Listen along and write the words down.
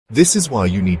This is why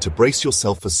you need to brace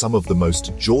yourself for some of the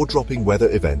most jaw-dropping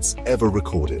weather events ever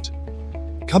recorded.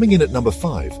 Coming in at number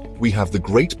 5, we have the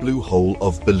Great Blue Hole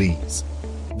of Belize.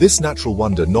 This natural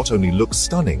wonder not only looks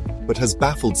stunning, but has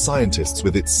baffled scientists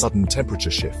with its sudden temperature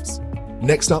shifts.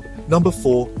 Next up, number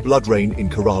 4, Blood Rain in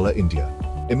Kerala, India.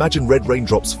 Imagine red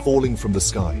raindrops falling from the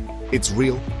sky. It's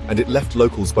real, and it left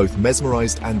locals both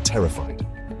mesmerized and terrified.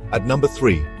 At number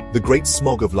 3, the Great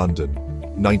Smog of London,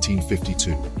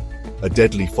 1952. A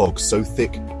deadly fog so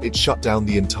thick, it shut down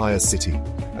the entire city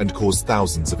and caused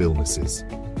thousands of illnesses.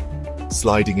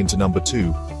 Sliding into number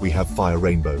 2, we have fire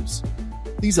rainbows.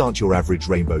 These aren't your average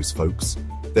rainbows, folks.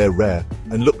 They're rare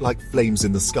and look like flames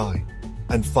in the sky.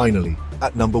 And finally,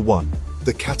 at number 1,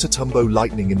 the Catatumbo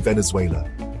lightning in Venezuela.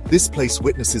 This place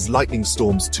witnesses lightning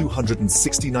storms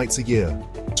 260 nights a year.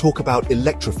 Talk about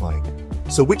electrifying.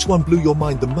 So which one blew your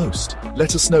mind the most?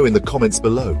 Let us know in the comments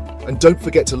below. And don't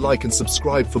forget to like and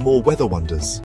subscribe for more weather wonders.